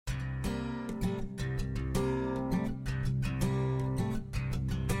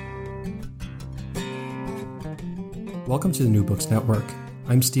Welcome to the New Books Network.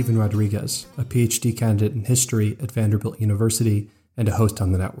 I'm Stephen Rodriguez, a PhD candidate in history at Vanderbilt University and a host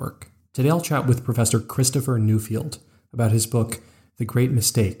on the network. Today I'll chat with Professor Christopher Newfield about his book, The Great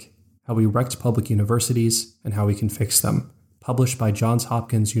Mistake: How We Wrecked Public Universities and How We Can Fix Them, published by Johns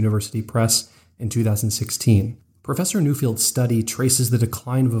Hopkins University Press in 2016. Professor Newfield's study traces the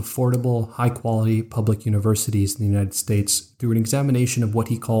decline of affordable, high-quality public universities in the United States through an examination of what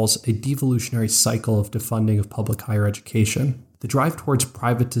he calls a devolutionary cycle of defunding of public higher education. The drive towards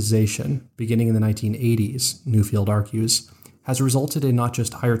privatization, beginning in the 1980s, Newfield argues, has resulted in not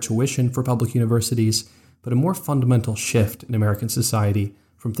just higher tuition for public universities, but a more fundamental shift in American society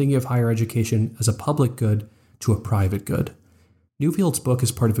from thinking of higher education as a public good to a private good. Newfield's book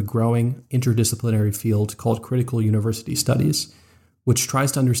is part of a growing interdisciplinary field called critical university studies, which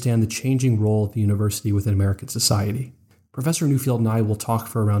tries to understand the changing role of the university within American society. Professor Newfield and I will talk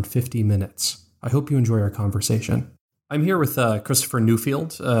for around 50 minutes. I hope you enjoy our conversation. I'm here with Christopher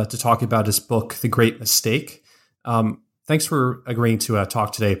Newfield to talk about his book, The Great Mistake. Thanks for agreeing to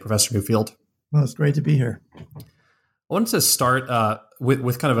talk today, Professor Newfield. Well, it's great to be here. I wanted to start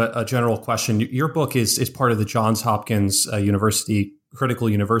with kind of a general question. Your book is part of the Johns Hopkins University Critical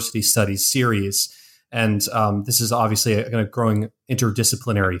University Studies series, and this is obviously a growing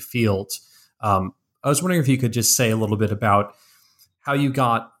interdisciplinary field. I was wondering if you could just say a little bit about how you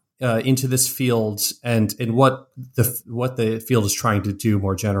got into this field and what the field is trying to do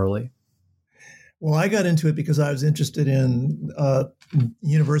more generally. Well, I got into it because I was interested in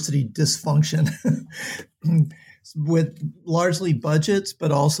university dysfunction with largely budgets,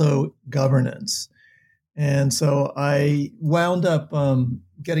 but also governance. And so I wound up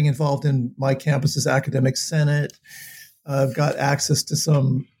getting involved in my campus's academic senate. I've got access to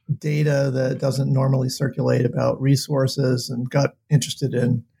some data that doesn't normally circulate about resources, and got interested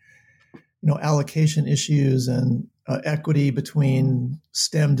in, allocation issues and equity between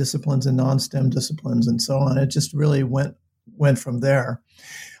STEM disciplines and non-STEM disciplines, and so on. It just really went from there.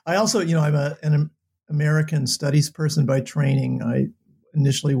 I also, I'm an American studies person by training. I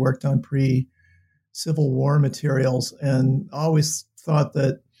initially worked on pre-Civil War materials and always thought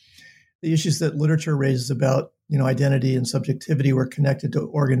that the issues that literature raises about, identity and subjectivity were connected to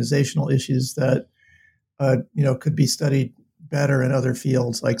organizational issues that, could be studied better in other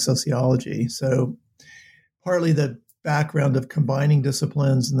fields like sociology. So partly the background of combining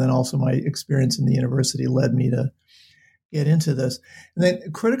disciplines and then also my experience in the university led me to get into this. And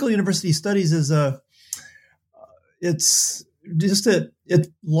then critical university studies is it's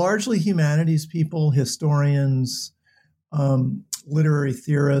largely humanities people, historians, literary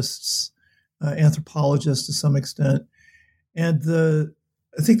theorists, anthropologists to some extent. And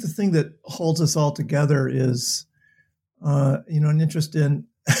I think the thing that holds us all together is, an interest in,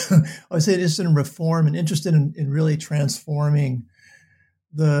 I would say an interest in reform and interested in really transforming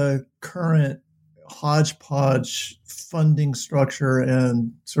the current hodgepodge funding structure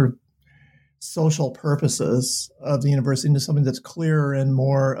and sort of social purposes of the university into something that's clearer and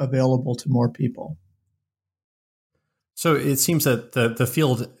more available to more people. So it seems that the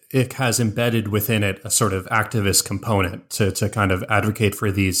field, it has embedded within it a sort of activist component to kind of advocate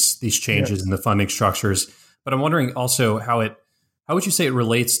for these changes Yes. in the funding structures. But I'm wondering also how would you say it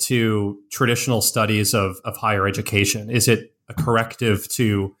relates to traditional studies of higher education? Is it a corrective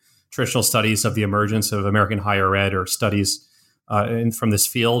to traditional studies of the emergence of American higher ed or studies from this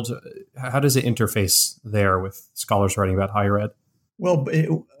field? How does it interface there with scholars writing about higher ed? Well,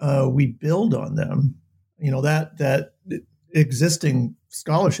 we build on them. That existing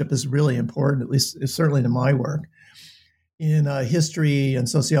scholarship is really important, at least certainly to my work. In history and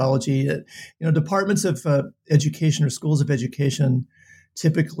sociology, departments of education or schools of education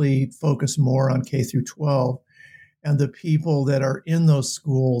typically focus more on K through 12. And the people that are in those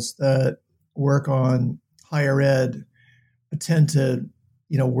schools that work on higher ed tend to,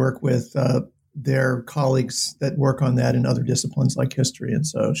 work with their colleagues that work on that in other disciplines like history and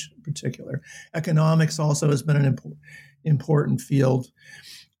social in particular. Economics also has been an important field.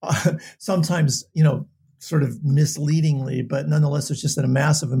 Sometimes, sort of misleadingly, but nonetheless, there's just a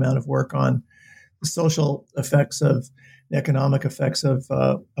massive amount of work on the social effects the economic effects of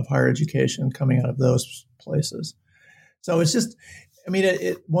higher education coming out of those places. So it's just,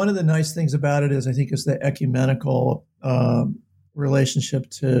 one of the nice things about it is the ecumenical relationship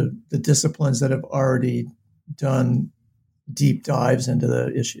to the disciplines that have already done deep dives into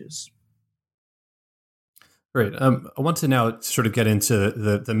the issues. Great. I want to now sort of get into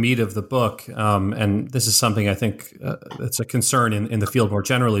the meat of the book, and this is something I think that's a concern in the field more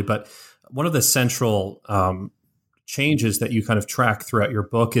generally, but one of the central changes that you kind of track throughout your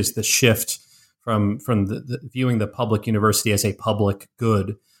book is the shift from the viewing the public university as a public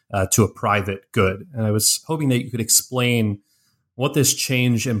good to a private good. And I was hoping that you could explain what this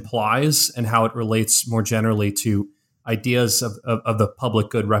change implies and how it relates more generally to ideas of the public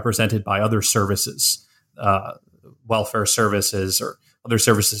good represented by other services, welfare services or other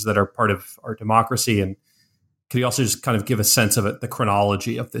services that are part of our democracy. And could you also just kind of give a sense of it, the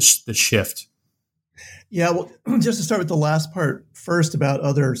chronology of this shift? Yeah, well, just to start with the last part first about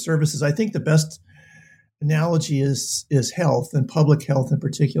other services, I think the best analogy is health and public health in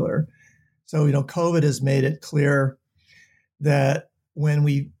particular. So, COVID has made it clear that when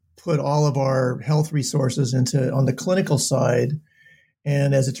we put all of our health resources on the clinical side,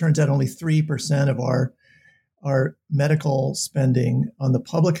 and as it turns out, only 3% of our medical spending on the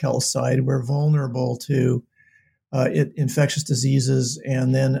public health side, we're vulnerable to infectious diseases,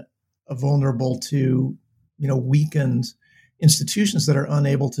 and then vulnerable to weakened institutions that are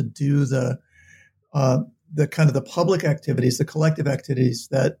unable to do the kind of the public activities, the collective activities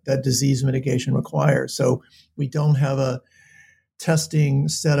that disease mitigation requires. So we don't have a testing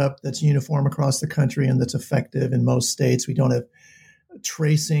setup that's uniform across the country and that's effective in most states. We don't have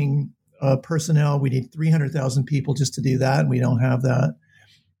tracing personnel. We need 300,000 people just to do that, and we don't have that.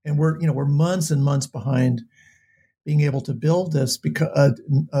 And we're months and months behind being able to build this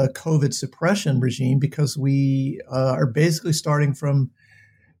a COVID suppression regime because we are basically starting from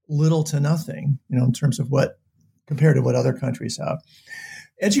little to nothing, in terms of compared to what other countries have.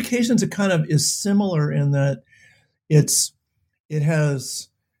 Education is similar in that it has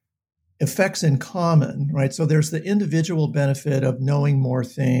effects in common, right? So there's the individual benefit of knowing more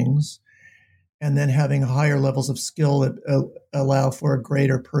things and then having higher levels of skill that allow for a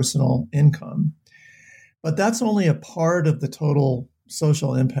greater personal income. But that's only a part of the total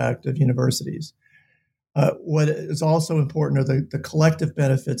social impact of universities. What is also important are the collective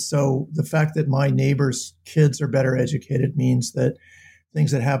benefits. So the fact that my neighbor's kids are better educated means that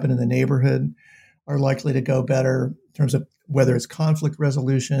things that happen in the neighborhood are likely to go better in terms of whether it's conflict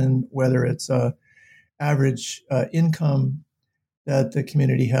resolution, whether it's average income that the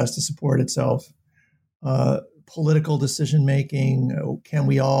community has to support itself, political decision making. Can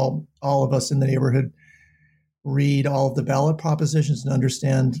we all of us in the neighborhood read all of the ballot propositions and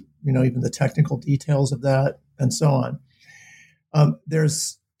understand, even the technical details of that, and so on.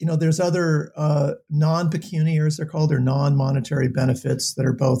 There's other non-pecuniary, as they're called, or non-monetary benefits that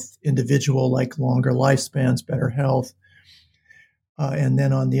are both individual, like longer lifespans, better health, and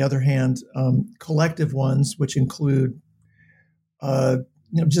then on the other hand, collective ones, which include,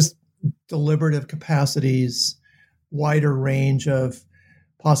 just deliberative capacities, wider range of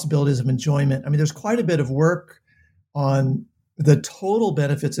possibilities of enjoyment. I mean, there's quite a bit of work on the total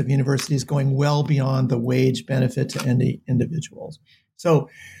benefits of universities going well beyond the wage benefit to any individuals. So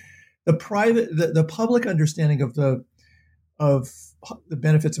the public understanding of the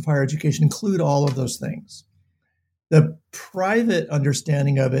benefits of higher education include all of those things. The private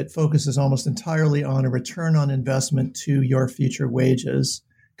understanding of it focuses almost entirely on a return on investment to your future wages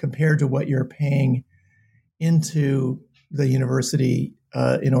compared to what you're paying into the university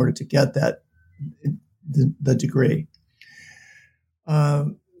in order to get the degree.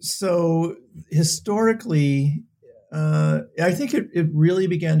 So historically, I think it really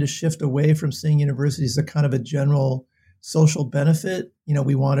began to shift away from seeing universities as a kind of a general social benefit.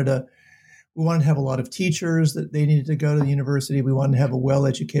 We wanted to have a lot of teachers, that they needed to go to the university. We wanted to have a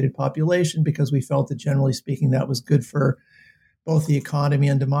well-educated population because we felt that, generally speaking, that was good for both the economy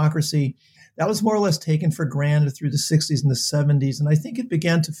and democracy. That was more or less taken for granted through the 60s and the 70s. And I think it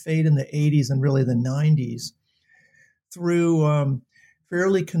began to fade in the 80s and really the 90s through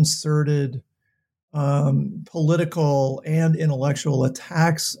fairly concerted political and intellectual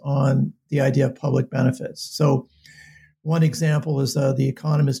attacks on the idea of public benefits. So one example is the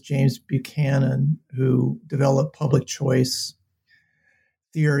economist James Buchanan, who developed public choice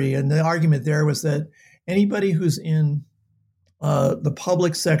theory. And the argument there was that anybody who's in the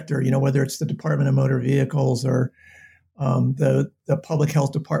public sector, whether it's the Department of Motor Vehicles or the public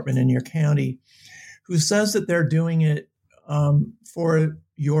health department in your county, who says that they're doing it for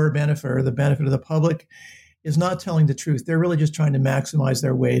your benefit or the benefit of the public, is not telling the truth. They're really just trying to maximize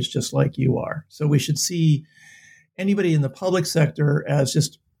their wage just like you are. So we should see anybody in the public sector as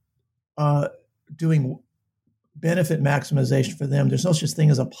just doing benefit maximization for them. There's no such thing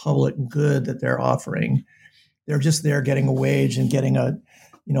as a public good that they're offering. They're just there getting a wage and getting a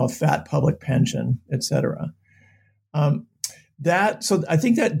fat public pension, et cetera. So I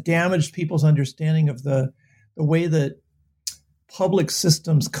think that damaged people's understanding of the way that public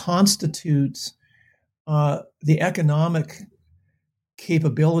systems constitute the economic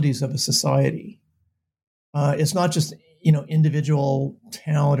capabilities of a society. It's not just, individual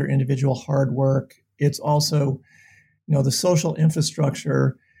talent or individual hard work. It's also, the social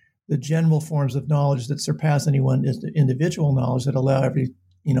infrastructure, the general forms of knowledge that surpass anyone's individual knowledge that allow every,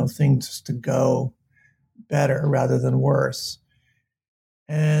 things to go better rather than worse.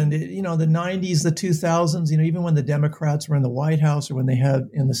 And, the 90s, the 2000s, even when the Democrats were in the White House or when they had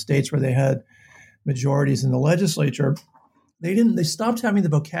in the states where they had majorities in the legislature, they stopped having the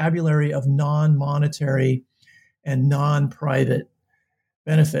vocabulary of non-monetary and non-private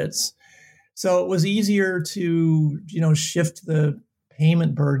benefits. So it was easier to, shift the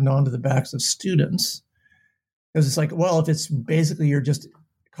payment burden onto the backs of students. Because it's like, well, if it's basically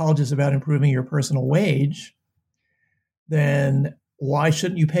college is about improving your personal wage, then why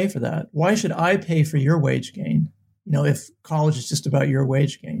shouldn't you pay for that? Why should I pay for your wage gain? If college is just about your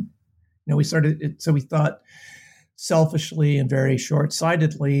wage gain. We thought selfishly and very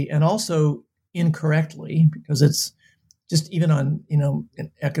short-sightedly and also incorrectly, because it's just even on,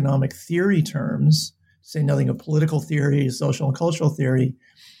 in economic theory terms, say nothing of political theory, social and cultural theory,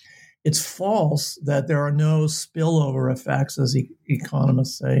 it's false that there are no spillover effects, as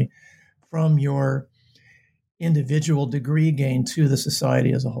economists say, from your individual degree gain to the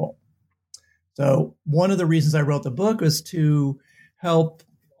society as a whole. So one of the reasons I wrote the book was to help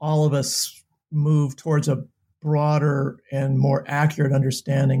all of us move towards a broader and more accurate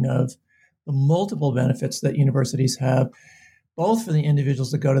understanding of the multiple benefits that universities have, both for the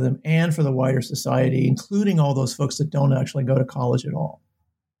individuals that go to them and for the wider society, including all those folks that don't actually go to college at all.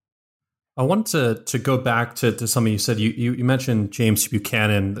 I wanted to go back to something you said. You mentioned James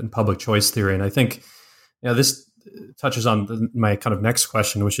Buchanan and public choice theory, and I think this touches on my kind of next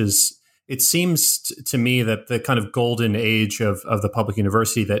question, which is, it seems to me that the kind of golden age of the public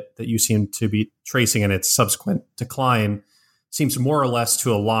university that you seem to be tracing in its subsequent decline seems more or less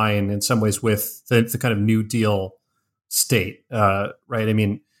to align in some ways with the kind of New Deal state, right? I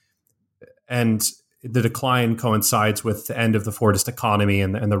mean, and the decline coincides with the end of the Fordist economy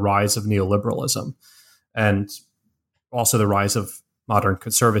and the rise of neoliberalism, and also the rise of modern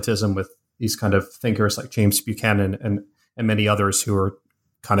conservatism with these kind of thinkers like James Buchanan and many others who are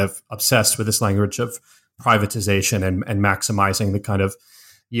kind of obsessed with this language of privatization and maximizing the kind of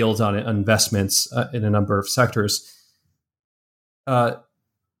yield on investments in a number of sectors. How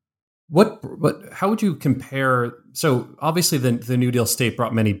would you compare? So obviously the New Deal state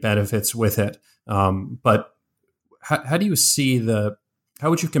brought many benefits with it, but how do you see how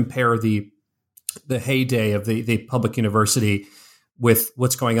would you compare the heyday of the public university with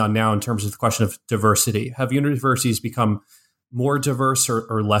what's going on now in terms of the question of diversity? Have universities become more diverse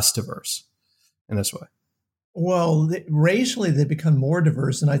or less diverse in this way? Well, racially, they become more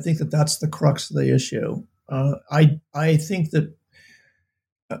diverse, and I think that that's the crux of the issue. I think that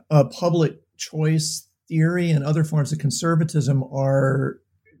public choice theory and other forms of conservatism are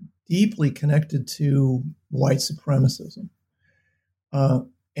deeply connected to white supremacism.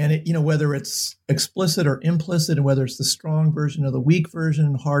 And whether it's explicit or implicit, and whether it's the strong version or the weak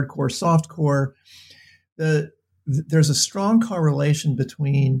version, hardcore, softcore, there's a strong correlation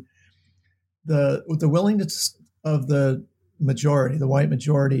between the willingness of the majority, the white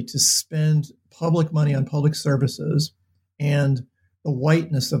majority, to spend public money on public services and the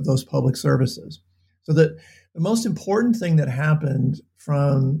whiteness of those public services. So that the most important thing that happened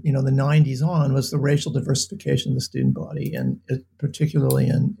from the 90s on was the racial diversification of the student body, and particularly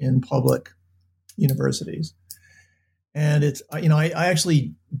in public universities. And it's I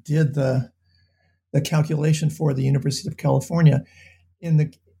actually did the calculation for the University of California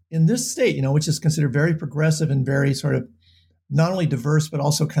in this state, which is considered very progressive and very sort of not only diverse but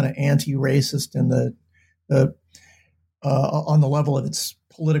also kind of anti-racist in the on the level of its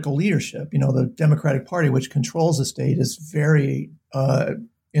political leadership. The Democratic Party, which controls the state, is very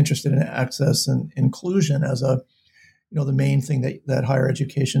interested in access and inclusion as the main thing that higher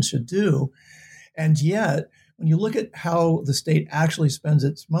education should do. And yet, when you look at how the state actually spends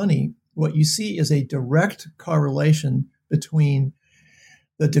its money, what you see is a direct correlation between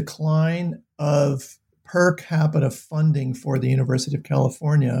the decline of per capita funding for the University of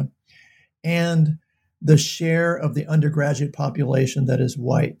California and the share of the undergraduate population that is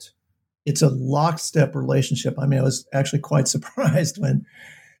white. It's a lockstep relationship. I mean, I was actually quite surprised when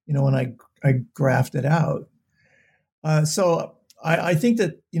I graphed it out. So I think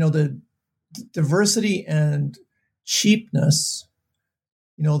that, the diversity and cheapness,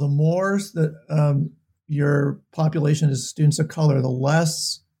 the more that your population is students of color, the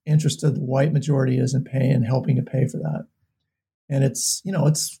less interested the white majority is in paying and helping to pay for that. And it's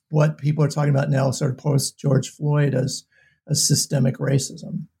what people are talking about now, sort of post George Floyd, as as systemic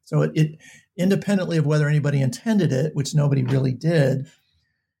racism. So it independently of whether anybody intended it, which nobody really did,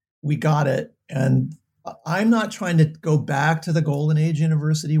 we got it. And I'm not trying to go back to the Golden Age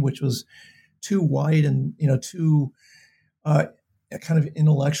University, which was too white and too kind of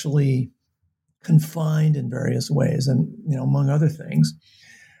intellectually confined in various ways, and among other things.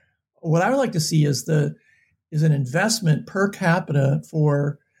 What I would like to see is an investment per capita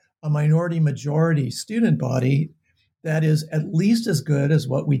for a minority majority student body that is at least as good as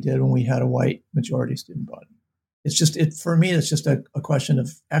what we did when we had a white majority student body. For me, it's just a question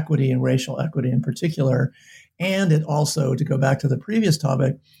of equity and racial equity in particular. And it also, to go back to the previous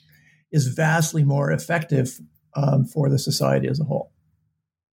topic, is vastly more effective for the society as a whole.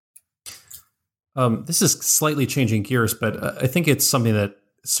 This is slightly changing gears, but I think it's something that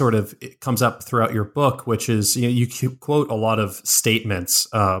sort of comes up throughout your book, which is, you quote a lot of statements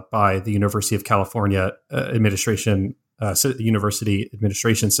by the University of California university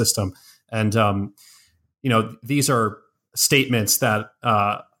administration system. And, these are statements that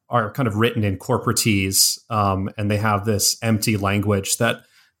are kind of written in corporatese, and they have this empty language that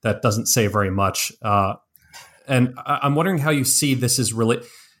doesn't say very much. And I'm wondering how you see this is really,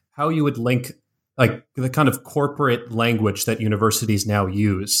 how you would link like the kind of corporate language that universities now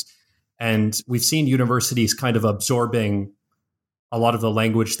use. And we've seen universities kind of absorbing a lot of the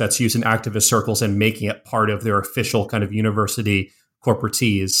language that's used in activist circles and making it part of their official kind of university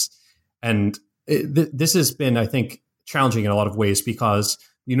corporatese. And this has been, I think, challenging in a lot of ways because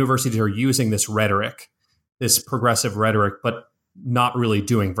universities are using this rhetoric, this progressive rhetoric, but not really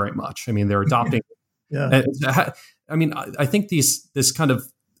doing very much. I mean, they're adopting. Yeah. I mean, I think these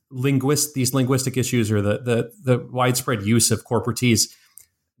linguistic issues or the widespread use of corporatese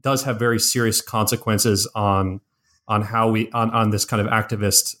does have very serious consequences on how we on this kind of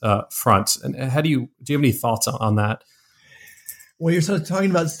activist front. And do you have any thoughts on that? Well, you're sort of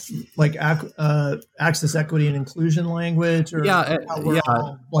talking about like access, equity, and inclusion language, or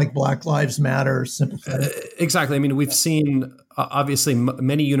all, like Black Lives Matter simplified. Exactly. I mean, we've seen obviously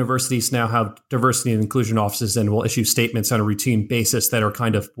many universities now have diversity and inclusion offices and will issue statements on a routine basis that are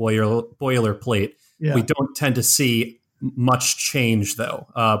kind of boilerplate. Yeah. We don't tend to see much change, though,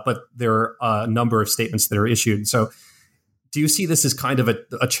 but there are a number of statements that are issued. So do you see this as kind of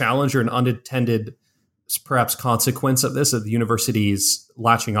a challenge or an unintended perhaps consequence of this, of the universities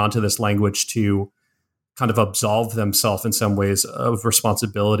latching onto this language to kind of absolve themselves in some ways of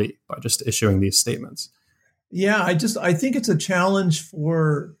responsibility by just issuing these statements? Yeah, I think it's a challenge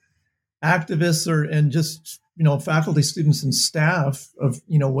for activists and just, faculty, students, and staff of,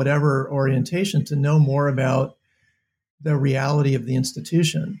 whatever orientation to know more about the reality of the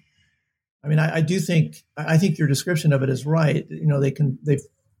institution. I mean, I think your description of it is right. They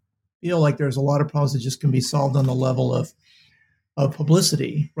feel like there's a lot of problems that just can be solved on the level of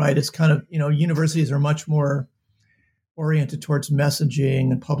publicity, right? It's kind of, universities are much more oriented towards messaging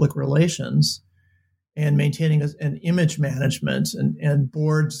and public relations and maintaining an image management, and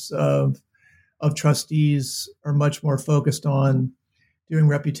boards of trustees are much more focused on doing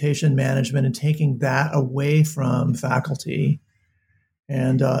reputation management and taking that away from faculty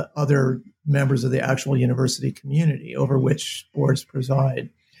and other members of the actual university community over which boards preside.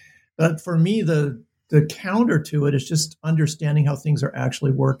 But for me, the counter to it is just understanding how things are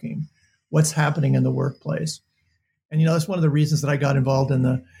actually working, what's happening in the workplace. And, that's one of the reasons that I got involved in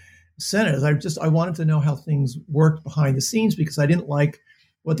the Senate is I wanted to know how things worked behind the scenes because I didn't like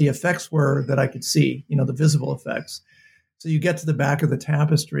what the effects were that I could see, the visible effects. So you get to the back of the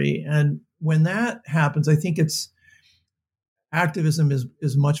tapestry. And when that happens, I think activism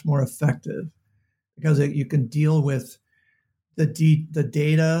is much more effective because you can deal with the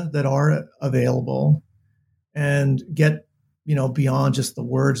data that are available and get, beyond just the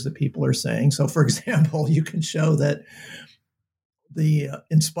words that people are saying. So, for example, you can show that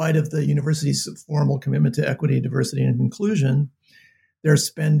in spite of the university's formal commitment to equity, diversity, and inclusion, they're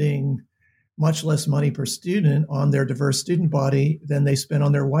spending much less money per student on their diverse student body than they spent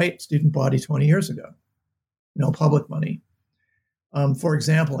on their white student body 20 years ago, public money. For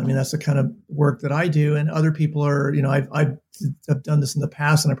example, I mean, that's the kind of work that I do, and other people are, I've done this in the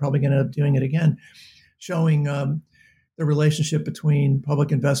past, and I'm probably going to end up doing it again, showing the relationship between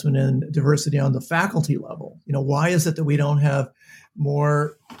public investment and diversity on the faculty level. Why is it that we don't have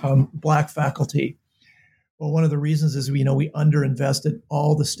more Black faculty? Well, one of the reasons is we underinvest at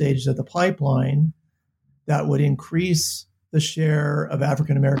all the stages of the pipeline that would increase the share of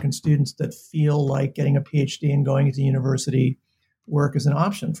African American students that feel like getting a PhD and going to university work is an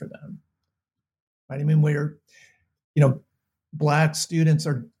option for them. Right? I mean, Black students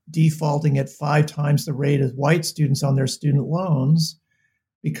are defaulting at 5 times the rate as white students on their student loans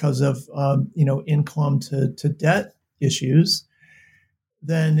because of income to debt issues,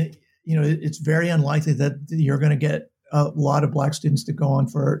 then it's very unlikely that you're going to get a lot of Black students to go on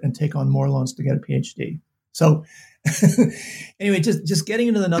and take on more loans to get a PhD. So anyway, just getting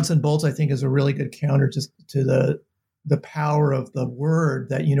into the nuts and bolts, I think, is a really good counter to the power of the word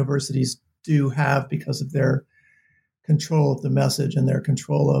that universities do have because of their control of the message and their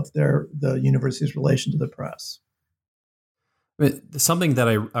control of the university's relation to the press. Something that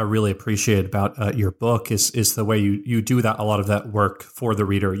I really appreciate about your book is the way you do a lot of that work for the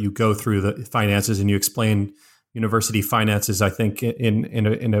reader. You go through the finances and you explain university finances, I think,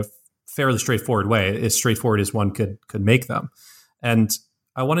 in a fairly straightforward way, as straightforward as one could make them. And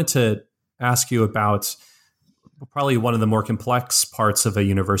I wanted to ask you about probably one of the more complex parts of a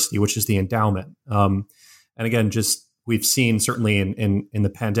university, which is the endowment. And again, we've seen certainly in the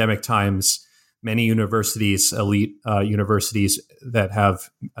pandemic times, many universities, elite universities that have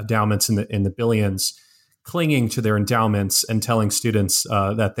endowments in the billions, clinging to their endowments and telling students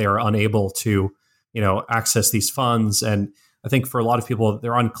that they are unable to, access these funds. And I think for a lot of people,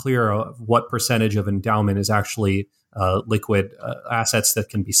 they're unclear of what percentage of endowment is actually liquid assets that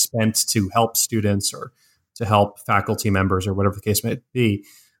can be spent to help students or to help faculty members or whatever the case may be.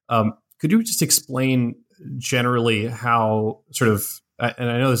 Could you just explain generally how and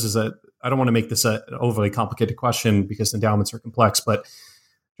I know this is I don't want to make this an overly complicated question because endowments are complex, but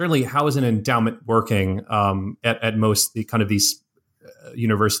generally, how is an endowment working at most these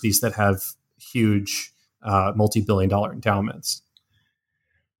universities that have huge multi-billion-dollar endowments?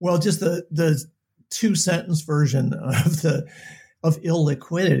 Well, just the 2-sentence version of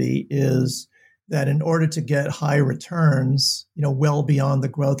illiquidity is that in order to get high returns, well beyond the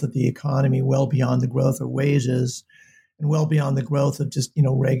growth of the economy, well beyond the growth of wages, and well beyond the growth of just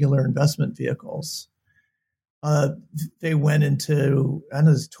regular investment vehicles, they went into, I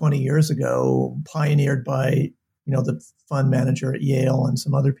know this 20 years ago, pioneered by the fund manager at Yale and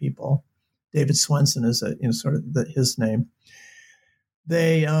some other people. David Swenson is his name.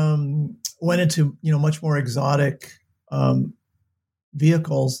 They went into much more exotic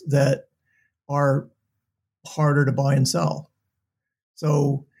vehicles that are harder to buy and sell.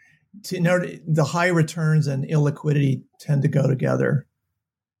 So the high returns and illiquidity tend to go together.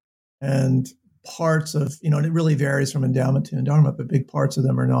 And parts of, it really varies from endowment to endowment, but big parts of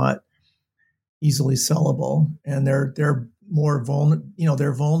them are not easily sellable. And they're more vulnerable,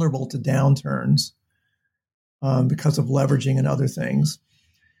 they're vulnerable to downturns because of leveraging and other things.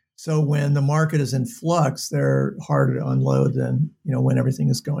 So when the market is in flux, they're harder to unload than, when everything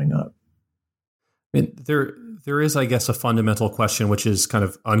is going up. I mean, there is, I guess, a fundamental question which is kind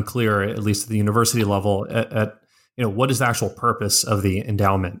of unclear, at least at the university level, at what is the actual purpose of the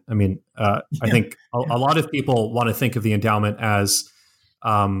endowment? I mean, I think a lot of people want to think of the endowment as,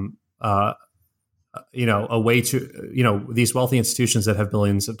 a way to, these wealthy institutions that have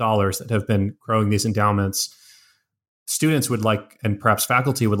billions of dollars that have been growing these endowments. Students would like, and perhaps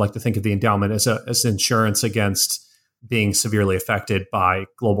faculty would like to think of the endowment as insurance against being severely affected by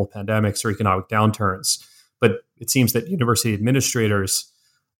global pandemics or economic downturns. But it seems that university administrators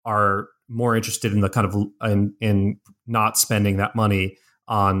are more interested in the kind of in not spending that money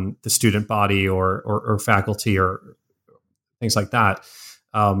on the student body or faculty or things like that.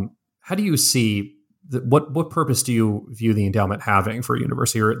 How do you see what purpose do you view the endowment having for a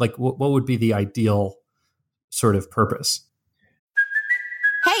university, or like what would be the ideal sort of purpose?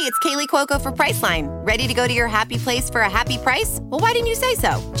 Hey, it's Kaylee Cuoco for Priceline. Ready to go to your happy place for a happy price? Well, why didn't you say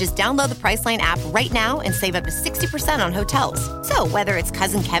so? Just download the Priceline app right now and save up to 60% on hotels. So whether it's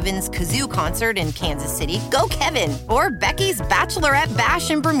Cousin Kevin's Kazoo Concert in Kansas City, go Kevin, or Becky's Bachelorette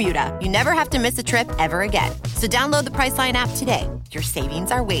Bash in Bermuda, you never have to miss a trip ever again. So download the Priceline app today. Your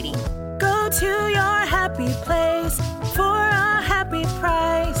savings are waiting. Go to your happy place for a happy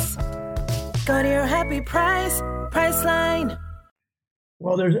price. Go to your happy price, Priceline.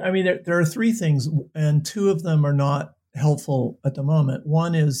 Well, there are 3 things, and 2 of them are not helpful at the moment.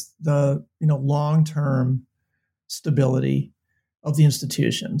 One is the long-term stability of the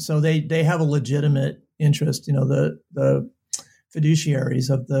institution. So they have a legitimate interest, the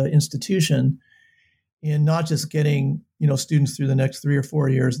fiduciaries of the institution, in not just getting students through the next 3 or 4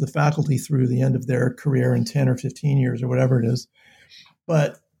 years, the faculty through the end of their career in 10 or 15 years or whatever it is,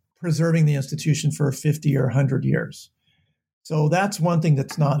 but preserving the institution for 50 or 100 years. So that's one thing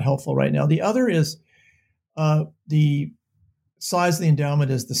that's not helpful right now. The other is the size of the endowment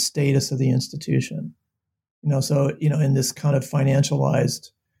is the status of the institution. So in this kind of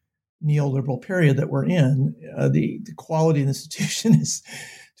financialized neoliberal period that we're in, the quality of the institution is,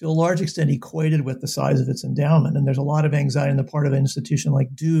 to a large extent equated with the size of its endowment. And there's a lot of anxiety on the part of an institution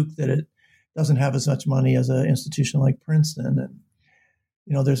like Duke that it doesn't have as much money as an institution like Princeton. And,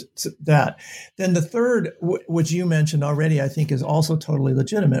 there's that. Then the third, which you mentioned already, I think is also totally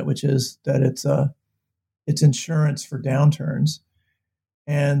legitimate, which is that it's insurance for downturns.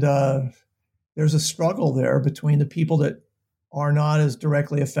 And there's a struggle there between the people that are not as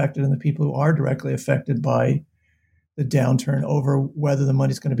directly affected and the people who are directly affected by the downturn over whether the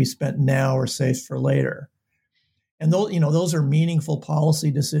money's going to be spent now or saved for later. And those are meaningful policy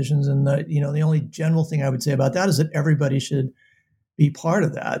decisions. And the only general thing I would say about that is that everybody should be part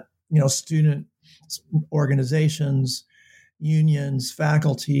of that. Student organizations, unions,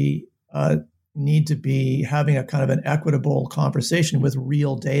 faculty need to be having a kind of an equitable conversation with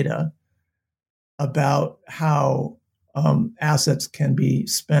real data about how assets can be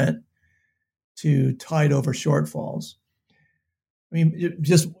spent to tide over shortfalls. I mean,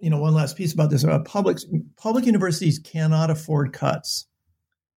 just one last piece about this: public universities cannot afford cuts.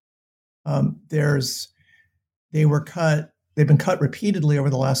 They've been cut repeatedly over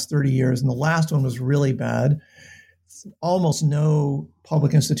the last 30 years, and the last one was really bad. Almost no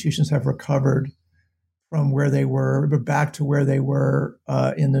public institutions have recovered from where they were, but back to where they were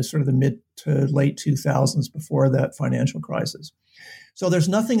in the sort of the mid to late 2000s before that financial crisis. So there's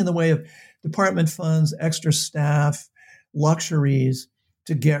nothing in the way of department funds, extra staff, luxuries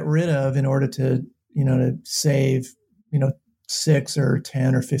to get rid of in order to save 6 or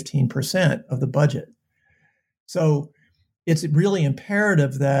 10 or 15% of the budget. So it's really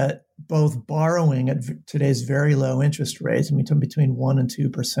imperative that both borrowing at today's very low interest rates, between 1% and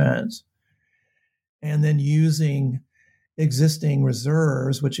 2%, and then using existing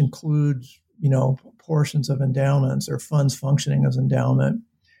reserves, which include, portions of endowments or funds functioning as endowment,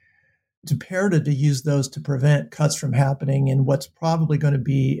 it's imperative to use those to prevent cuts from happening in what's probably going to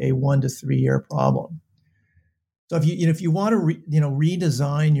be a 1 to 3 year problem. So if you want to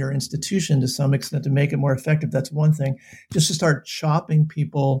redesign your institution to some extent to make it more effective, that's one thing. Just to start chopping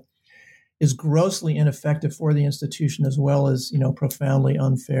people is grossly ineffective for the institution as well as profoundly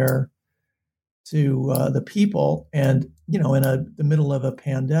unfair to the people, and in the middle of a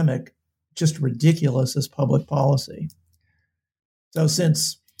pandemic, just ridiculous as public policy. So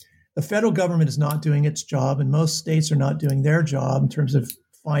since the federal government is not doing its job and most states are not doing their job in terms of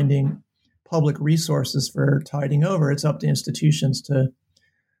finding public resources for tiding over, it's up to institutions to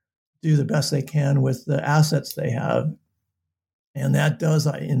do the best they can with the assets they have. And that does,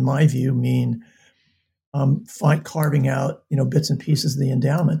 in my view, mean carving out, bits and pieces of the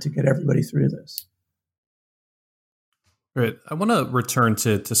endowment to get everybody through this. Great. I want to return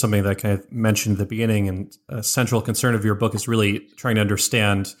to something that I kind of mentioned at the beginning, and a central concern of your book is really trying to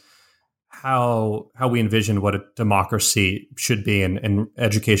understand how we envision what a democracy should be and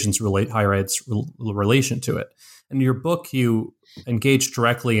education's higher ed's relation to it. In your book, you engage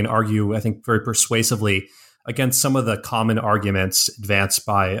directly and argue, I think, very persuasively against some of the common arguments advanced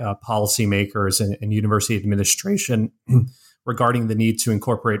by policymakers and university administration regarding the need to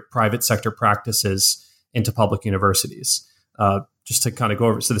incorporate private sector practices into public universities. Just to kind of go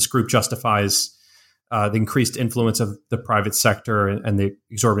over, so this group justifies the increased influence of the private sector and the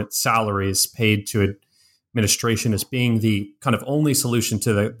exorbitant salaries paid to administration as being the kind of only solution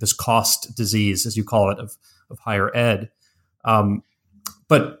to this cost disease, as you call it, of higher ed.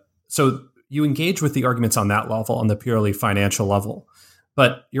 But so you engage with the arguments on that level, on the purely financial level,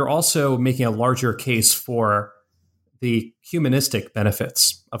 but you're also making a larger case for the humanistic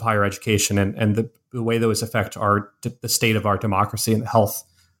benefits of higher education and the way those affect the state of our democracy and the health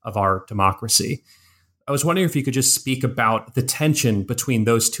of our democracy. I was wondering if you could just speak about the tension between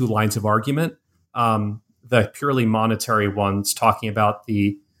those two lines of argument, the purely monetary ones talking about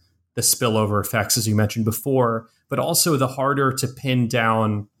the spillover effects, as you mentioned before, but also the harder to pin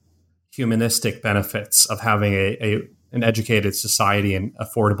down humanistic benefits of having an educated society and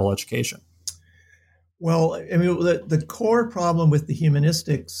affordable education. Well, I mean, the core problem with the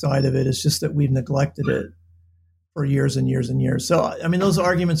humanistic side of it is just that we've neglected it for years and years and years. So, I mean, those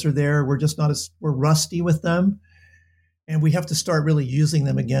arguments are there. We're just we're rusty with them. And we have to start really using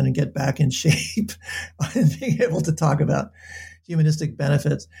them again and get back in shape and being able to talk about humanistic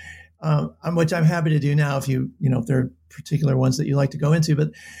benefits, which I'm happy to do now if if there are particular ones that you like to go into.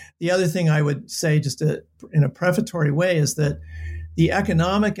 But the other thing I would say just in a prefatory way is that the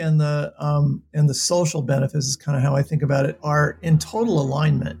economic and the social benefits is kind of how I think about it, are in total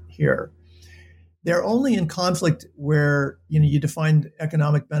alignment here. They're only in conflict where you define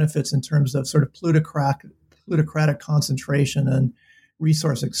economic benefits in terms of sort of plutocratic concentration and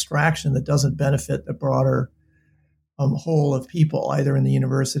resource extraction that doesn't benefit the broader whole of people, either in the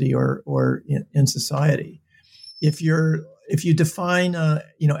university or in society. If you define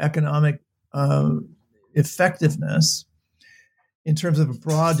economic effectiveness in terms of a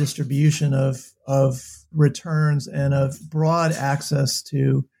broad distribution of returns and of broad access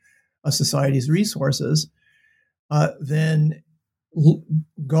to a society's resources, then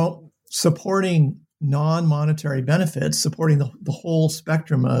supporting non-monetary benefits, supporting the whole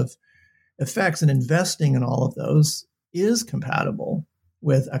spectrum of effects and investing in all of those is compatible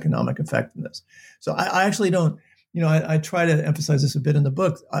with economic effectiveness. So I actually don't, I try to emphasize this a bit in the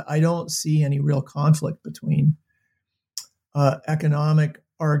book. I don't see any real conflict between economic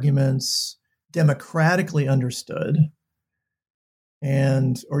arguments, democratically understood,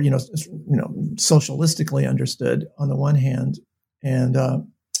 or socialistically understood on the one hand, and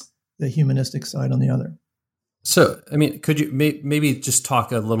the humanistic side on the other. So, could you maybe just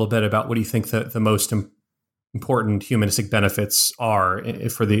talk a little bit about what do you think the most important humanistic benefits are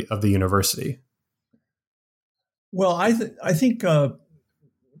of the university? Well, I think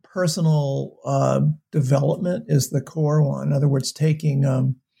personal development is the core one. In other words,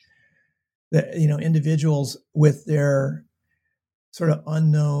 taking individuals with their sort of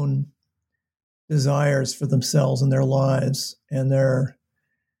unknown desires for themselves and their lives and their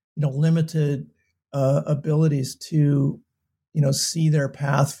limited abilities to see their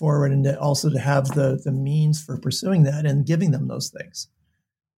path forward, and also to have the means for pursuing that and giving them those things.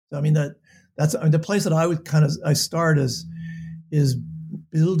 So that's the place that I would I start is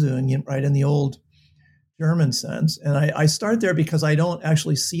Bildung, right, in the old German sense, and I start there because I don't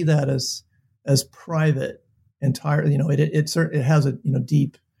actually see that as private entirely. It has a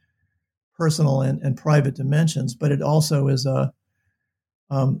deep personal and private dimensions, but it also is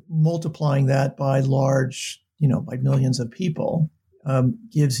multiplying that by large, by millions of people,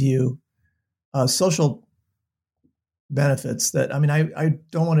 gives you social benefits that, I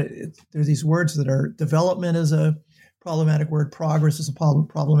don't want to, there's these words that are, development is a problematic word, progress is a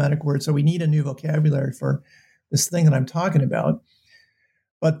problematic word. So we need a new vocabulary for this thing that I'm talking about.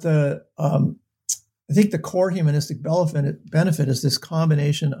 But I think the core humanistic benefit is this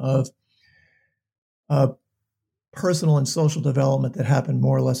combination of personal and social development that happen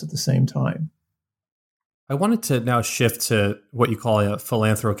more or less at the same time. I wanted to now shift to what you call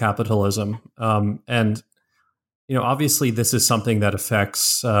philanthrocapitalism. And, obviously this is something that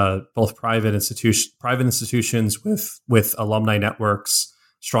affects both private institutions with alumni networks,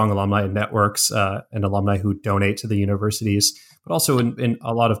 strong alumni networks, and alumni who donate to the universities, but also in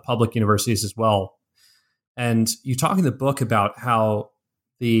a lot of public universities as well. And you talk in the book about how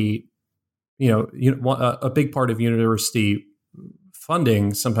a big part of university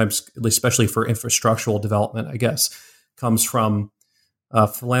funding, sometimes, especially for infrastructural development, I guess, comes from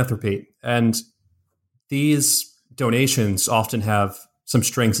philanthropy. And these donations often have some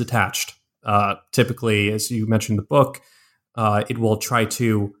strings attached. Typically, as you mentioned in the book, it will try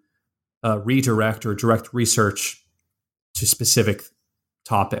to redirect or direct research to specific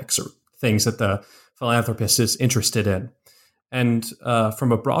topics or things that the philanthropist is interested in. And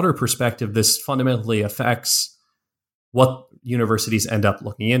from a broader perspective, this fundamentally affects what universities end up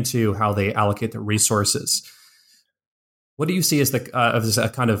looking into, how they allocate their resources. What do you see as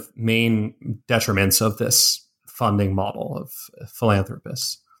the kind of main detriments of this funding model of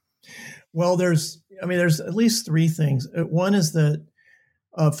philanthropists? Well, there's at least three things. One is that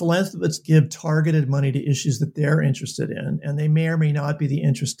philanthropists give targeted money to issues that they're interested in, and they may or may not be the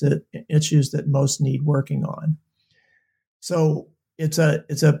issues that most need working on. So it's a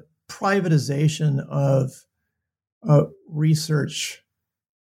privatization of research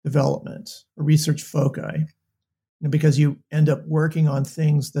development, or research foci, because you end up working on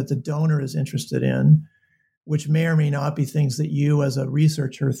things that the donor is interested in, which may or may not be things that you as a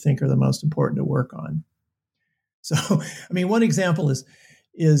researcher think are the most important to work on. So, one example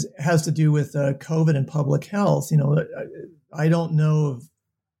has to do with COVID and public health. I don't know of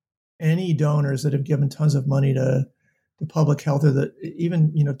any donors that have given tons of money to public health, or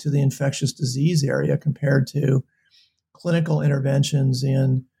even to the infectious disease area, compared to clinical interventions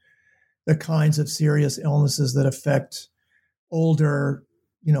in the kinds of serious illnesses that affect older,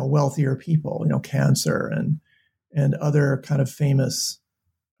 wealthier people. Cancer and other kind of famous,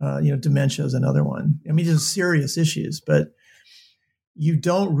 dementia is another one. These are serious issues, but you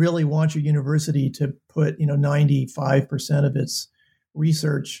don't really want your university to put 95% of its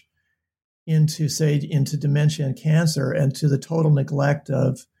research into dementia and cancer, and to the total neglect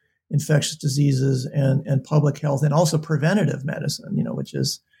of infectious diseases and public health, and also preventative medicine, which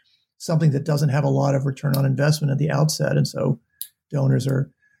is something that doesn't have a lot of return on investment at the outset. And so donors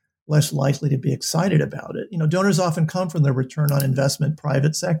are less likely to be excited about it. Donors often come from the return on investment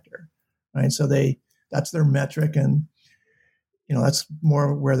private sector, right? So that's their metric, and that's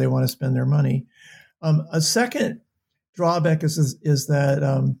more where they want to spend their money. A second drawback is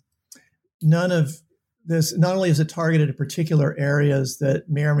that none of this, not only is it targeted at particular areas that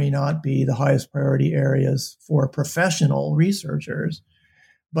may or may not be the highest priority areas for professional researchers,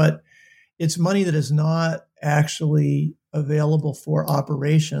 but it's money that is not actually available for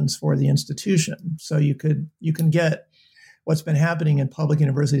operations for the institution. So you can get what's been happening in public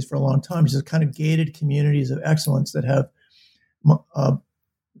universities for a long time, which is kind of gated communities of excellence that have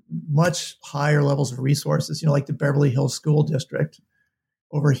much higher levels of resources, like the Beverly Hills School District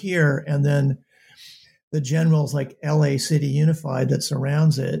over here, and then the generals like LA City Unified that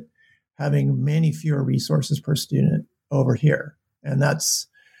surrounds it, having many fewer resources per student over here. And that's,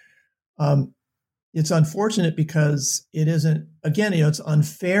 it's unfortunate because it isn't, again, it's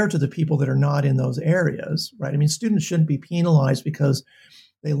unfair to the people that are not in those areas, right? I mean, students shouldn't be penalized because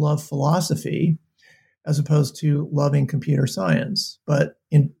they love philosophy as opposed to loving computer science. But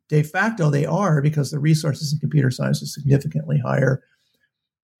in de facto, they are, because the resources in computer science are significantly higher,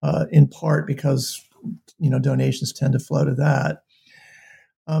 in part because donations tend to flow to that.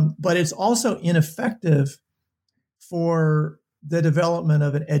 But it's also ineffective for the development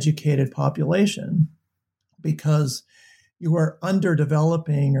of an educated population, because you are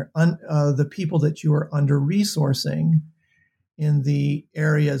underdeveloping the people that you are under-resourcing in the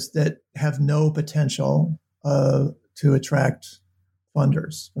areas that have no potential to attract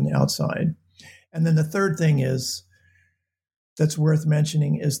funders from the outside. And then the third thing that's worth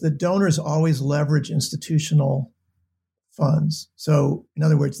mentioning is that donors always leverage institutional funds. So in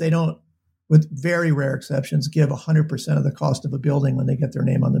other words, they don't, with very rare exceptions, give 100% of the cost of a building when they get their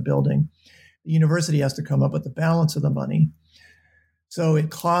name on the building. The university has to come up with the balance of the money. So it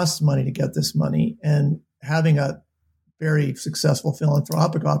costs money to get this money, and having a very successful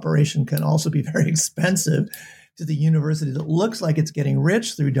philanthropic operation can also be very expensive to the university that looks like it's getting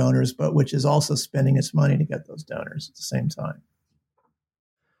rich through donors, but which is also spending its money to get those donors at the same time.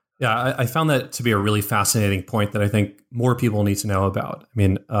 Yeah, I found that to be a really fascinating point that I think more people need to know about. I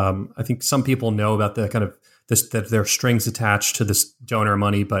mean, I think some people know about the kind of this, that there are strings attached to this donor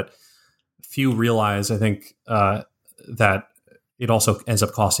money, but few realize, I think, that it also ends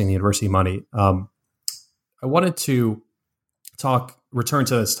up costing the university money. I wanted to return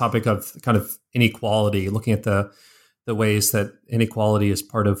to this topic of kind of inequality, looking at the ways that inequality is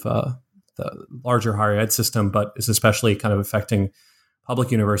part of the larger higher ed system, but is especially kind of affecting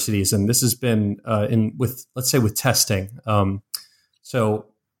public universities. And this has been with testing. So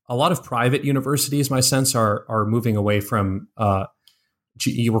a lot of private universities, my sense, are moving away from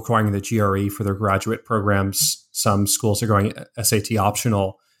requiring the GRE for their graduate programs. Some schools are going SAT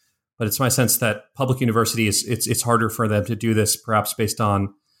optional. But it's my sense that public universities, it's harder for them to do this, perhaps based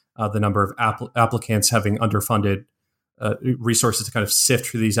on the number of applicants having underfunded resources to kind of sift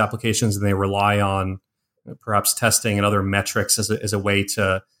through these applications, and they rely on perhaps testing and other metrics as a way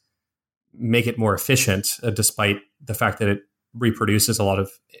to make it more efficient, despite the fact that it reproduces a lot of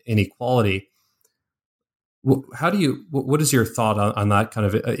inequality. What is your thought on that kind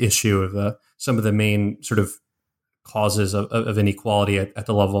of issue of some of the main sort of causes of inequality at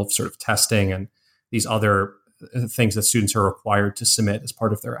the level of sort of testing and these other things that students are required to submit as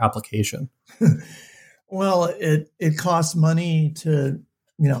part of their application? Well, it costs money to,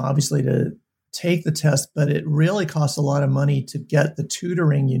 obviously to take the test, but it really costs a lot of money to get the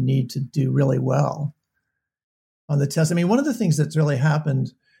tutoring you need to do really well on the test. I mean, one of the things that's really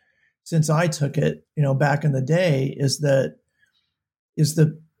happened since I took it, back in the day is the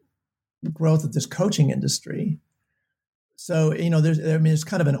growth of this coaching industry. So, there's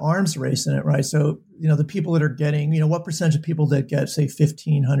kind of an arms race in it, right? So, the people that are getting, what percentage of people that get, say,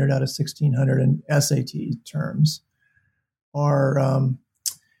 1,500 out of 1,600 in SAT terms are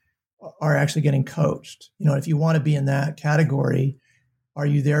actually getting coached? If you want to be in that category, are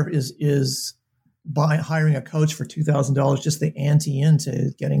you there? Is by hiring a coach for $2,000 just the ante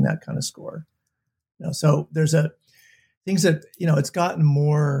into getting that kind of score? So there's things that, it's gotten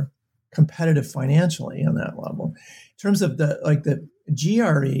more competitive financially on that level. In terms of the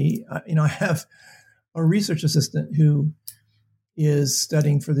GRE, I have a research assistant who is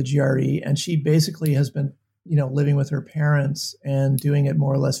studying for the GRE, and she basically has been, living with her parents and doing it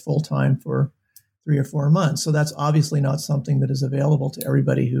more or less full time for 3 or 4 months. So that's obviously not something that is available to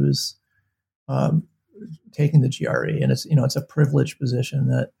everybody who's taking the GRE, and it's a privileged position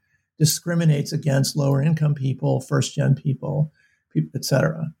that discriminates against lower income people, first gen people, et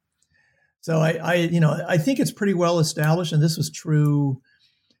cetera. So I think it's pretty well established, and this was true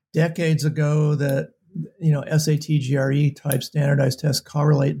decades ago that SAT, GRE type standardized tests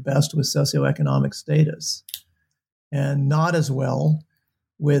correlate best with socioeconomic status, and not as well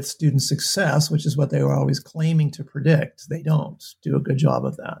with student success, which is what they were always claiming to predict. They don't do a good job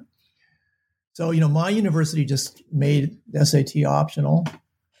of that. So, my university just made SAT optional.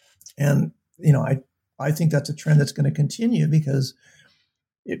 And, I think that's a trend that's going to continue because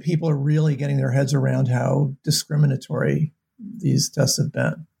people are really getting their heads around how discriminatory these tests have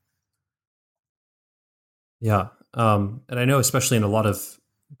been. Yeah. And I know, especially in a lot of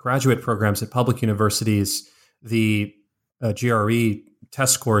graduate programs at public universities, the GRE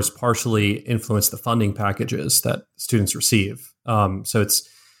test scores partially influence the funding packages that students receive. So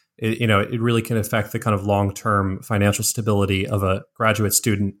it really can affect the kind of long-term financial stability of a graduate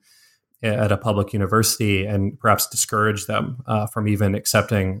student at a public university and perhaps discourage them from even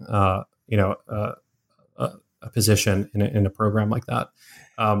accepting, a position in a program like that.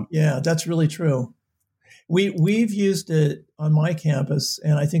 Yeah, that's really true. We've used it on my campus,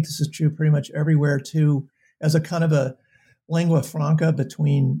 and I think this is true pretty much everywhere too, as a kind of a lingua franca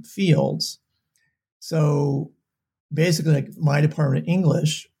between fields. So basically, like my department of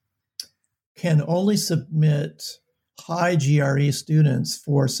English can only submit high GRE students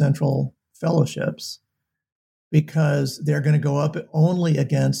for central fellowships because they're going to go up only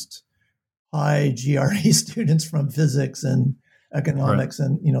against high GRE students from physics and economics, right,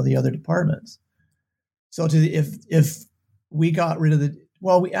 and the other departments. So if we got rid of it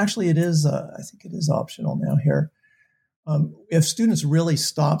is I think it is optional now here. If students really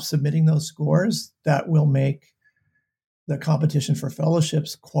stop submitting those scores, that will make the competition for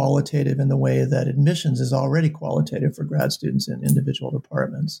fellowships qualitative in the way that admissions is already qualitative for grad students in individual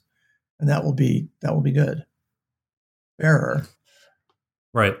departments, and that will be good. Fairer.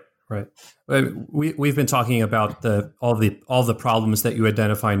 Right. We've been talking about all the problems that you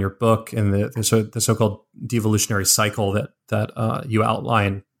identify in your book and the so-called devolutionary cycle that you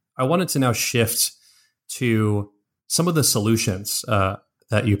outline. I wanted to now shift to some of the solutions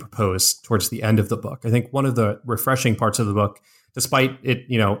that you propose towards the end of the book. I think one of the refreshing parts of the book, despite it,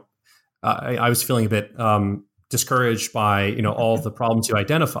 I was feeling a bit discouraged by all of the problems you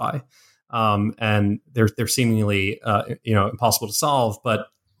identify, and they're seemingly impossible to solve, but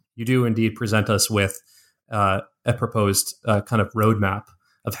you do indeed present us with a proposed kind of roadmap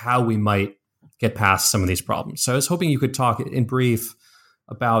of how we might get past some of these problems. So I was hoping you could talk in brief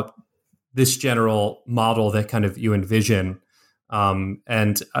about this general model that kind of you envision.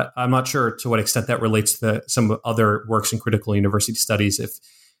 And I'm not sure to what extent that relates to some other works in critical university studies,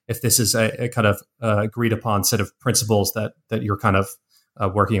 if this is a kind of agreed upon set of principles that you're kind of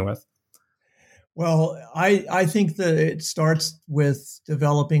working with. Well, I think that it starts with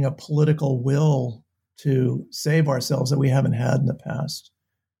developing a political will to save ourselves that we haven't had in the past.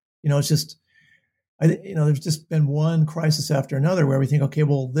 It's just, there's just been one crisis after another where we think, okay,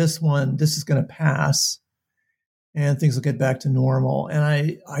 well, this is going to pass and things will get back to normal.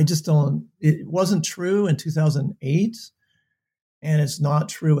 And I just don't, it wasn't true in 2008 and it's not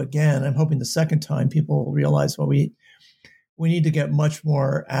true again. I'm hoping the second time people will realize, well, we need to get much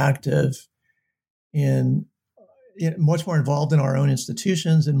more active much more involved in our own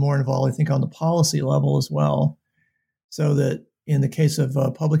institutions and more involved, I think, on the policy level as well. So that in the case of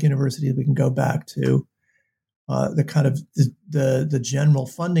public universities, we can go back to the kind of the general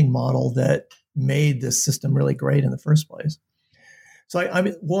funding model that made this system really great in the first place. So I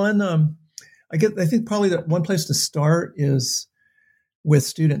think probably that one place to start is with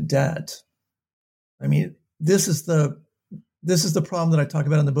student debt. I mean, this is the problem that I talk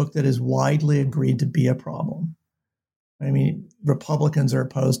about in the book that is widely agreed to be a problem. I mean, Republicans are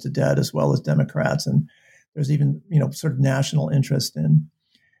opposed to debt as well as Democrats, and there's even sort of national interest in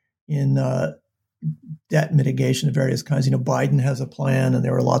debt mitigation of various kinds. Biden has a plan, and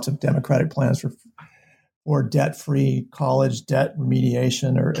there were lots of Democratic plans for debt-free college debt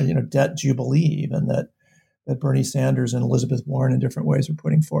remediation or debt jubilee, even that Bernie Sanders and Elizabeth Warren in different ways are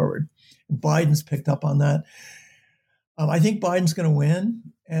putting forward. And Biden's picked up on that. I think Biden's going to win,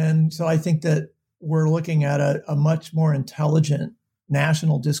 and so I think that we're looking at a much more intelligent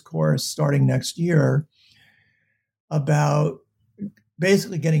national discourse starting next year about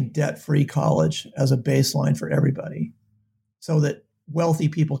basically getting debt-free college as a baseline for everybody so that wealthy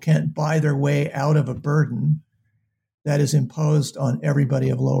people can't buy their way out of a burden that is imposed on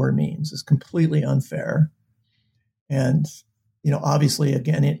everybody of lower means. It's completely unfair. And, obviously,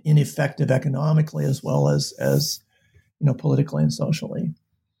 again, ineffective economically as well as politically and socially.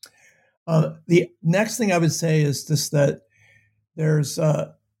 The next thing I would say is this, that there's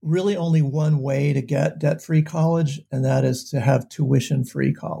really only one way to get debt-free college, and that is to have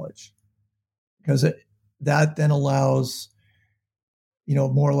tuition-free college, because that then allows,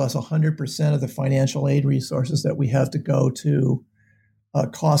 more or less 100% of the financial aid resources that we have to go to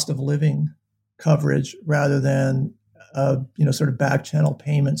cost of living coverage rather than, sort of back channel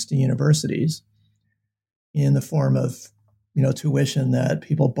payments to universities in the form of, tuition that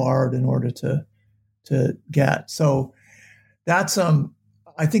people borrowed in order to get. So that's,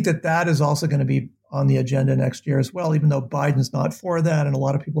 I think that is also going to be on the agenda next year as well, even though Biden's not for that. And a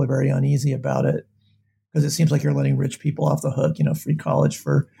lot of people are very uneasy about it because it seems like you're letting rich people off the hook, free college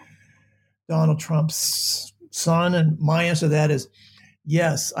for Donald Trump's son. And my answer to that is,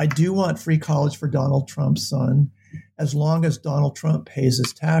 yes, I do want free college for Donald Trump's son, as long as Donald Trump pays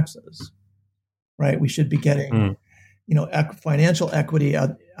his taxes, right? We should be getting, financial equity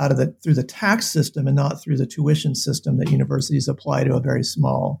out of through the tax system and not through the tuition system that universities apply to a very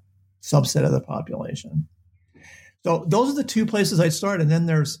small subset of the population. So those are the two places I'd start. And then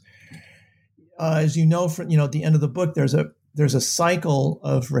there's, as you know, from, at the end of the book, there's a cycle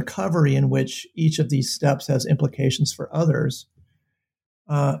of recovery in which each of these steps has implications for others.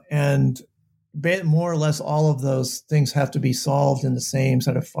 And more or less all of those things have to be solved in the same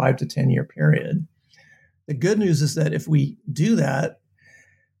sort of 5 to 10 year period. The good news is that if we do that,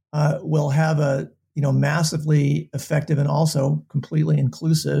 we'll have a massively effective and also completely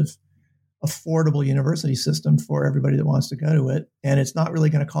inclusive, affordable university system for everybody that wants to go to it. And it's not really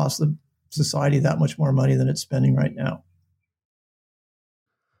going to cost the society that much more money than it's spending right now.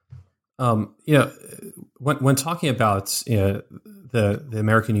 When talking about the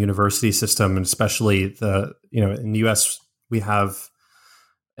American university system, and especially in the U.S., we have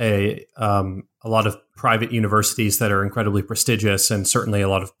a lot of private universities that are incredibly prestigious, and certainly a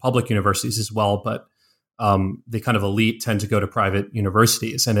lot of public universities as well. But the kind of elite tend to go to private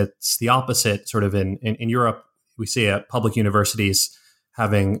universities, and it's the opposite. Sort of in Europe, we see public universities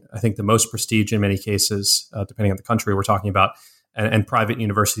having, I think, the most prestige in many cases, depending on the country we're talking about, and private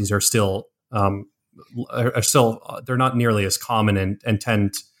universities are still they're not nearly as common and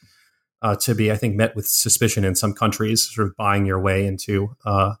tend to be, I think, met with suspicion in some countries, sort of buying your way into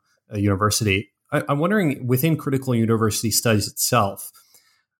a university. I'm wondering, within critical university studies itself,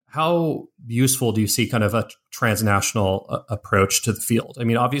 how useful do you see kind of a transnational approach to the field? I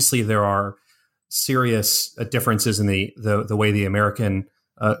mean, obviously there are serious differences in the way the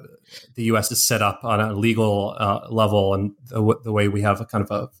the U.S. is set up on a legal level, and the way we have a kind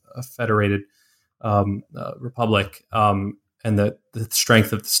of a federated republic, and the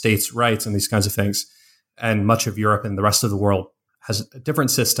strength of the states' rights and these kinds of things. And much of Europe and the rest of the world has a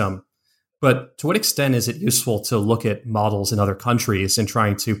different system. But to what extent is it useful to look at models in other countries and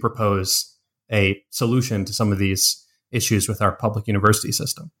trying to propose a solution to some of these issues with our public university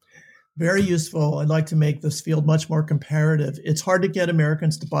system? Very useful. I'd like to make this field much more comparative. It's hard to get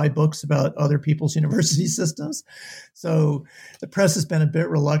Americans to buy books about other people's university systems. So the press has been a bit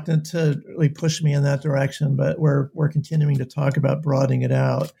reluctant to really push me in that direction, but we're continuing to talk about broadening it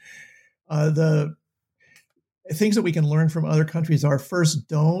out. The things that we can learn from other countries are, first,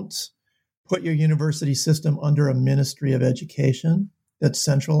 don't put your university system under a ministry of education that's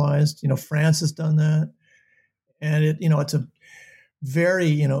centralized. France has done that. And it's a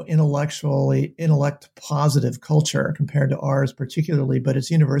very, intellect positive culture compared to ours particularly, but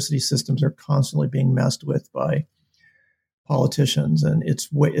its university systems are constantly being messed with by politicians, and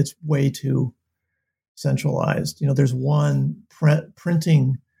it's way too centralized. There's one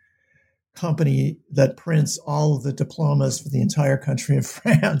printing company that prints all of the diplomas for the entire country of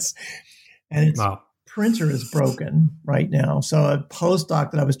France, and its printer is broken right now. So a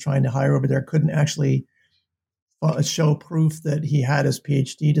postdoc that I was trying to hire over there couldn't actually show proof that he had his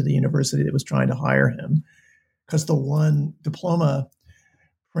PhD to the university that was trying to hire him, because the one diploma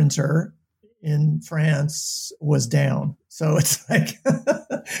printer in France was down. So it's like,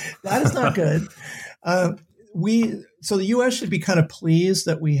 that is not good. So the U.S. should be kind of pleased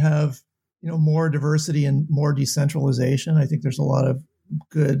that we have, more diversity and more decentralization. I think there's a lot of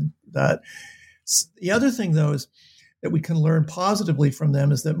good that. The other thing, though, is that we can learn positively from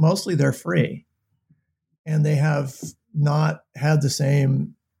them is that mostly they're free. And they have not had the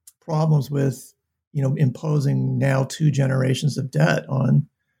same problems with, imposing now 2 generations of debt on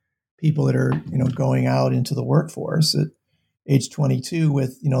people that are, going out into the workforce at age 22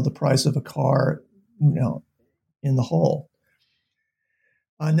 with, the price of a car, in the hole.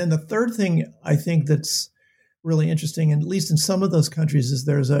 And then the third thing I think that's really interesting, and at least in some of those countries, is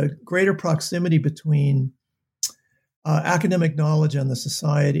there's a greater proximity between academic knowledge and the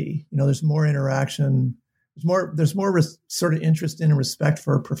society. There's more interaction there's more sort of interest in and respect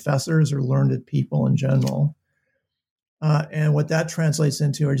for professors or learned people in general. And what that translates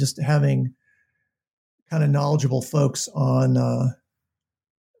into are just having kind of knowledgeable folks on, on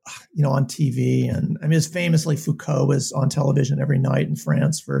TV. And I mean, it's famously Foucault was on television every night in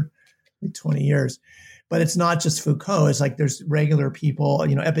France for like 20 years. But it's not just Foucault. It's like there's regular people,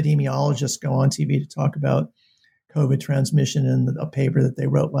 epidemiologists go on TV to talk about COVID transmission in a paper that they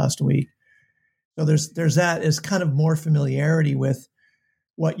wrote last week. So there's that is kind of more familiarity with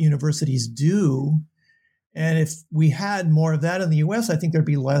what universities do. And if we had more of that in the US, I think there'd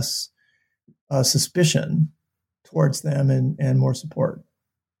be less suspicion towards them and more support.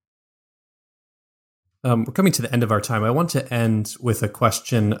 We're coming to the end of our time. I want to end with a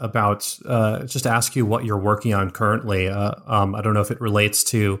question about just ask you what you're working on currently. I don't know if it relates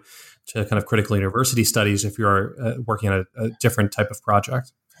to kind of critical university studies, if you're working on a different type of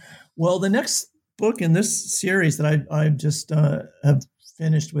project. Well, the next book in this series that I just have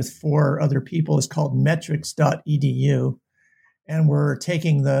finished with 4 other people is called metrics.edu. And we're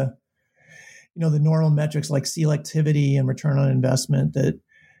taking the normal metrics like selectivity and return on investment that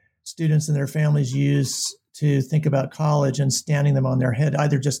students and their families use to think about college and standing them on their head,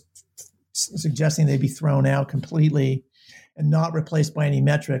 either just suggesting they be thrown out completely and not replaced by any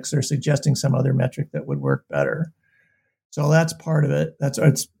metrics, or suggesting some other metric that would work better. So that's part of it.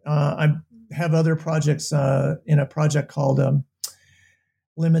 I have other projects in a project called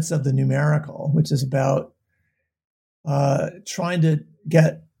Limits of the Numerical, which is about trying to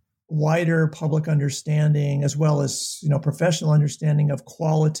get wider public understanding as well as professional understanding of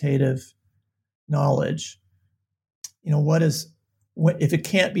qualitative knowledge. If it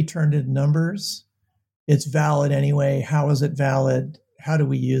can't be turned into numbers, it's valid anyway. How is it valid? How do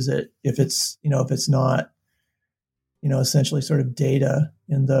we use it if it's not essentially sort of data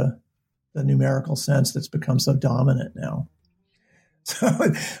in the numerical sense that's become so dominant now? So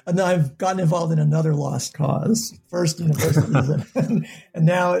and I've gotten involved in another lost cause, first universities and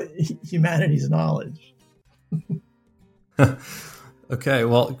now humanities knowledge. Okay,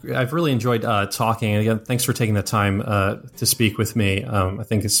 well, I've really enjoyed talking. And again, thanks for taking the time to speak with me. I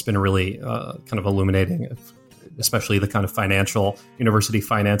think it's been really kind of illuminating, especially the kind of financial university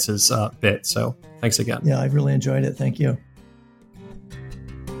finances bit. So thanks again. Yeah, I've really enjoyed it. Thank you.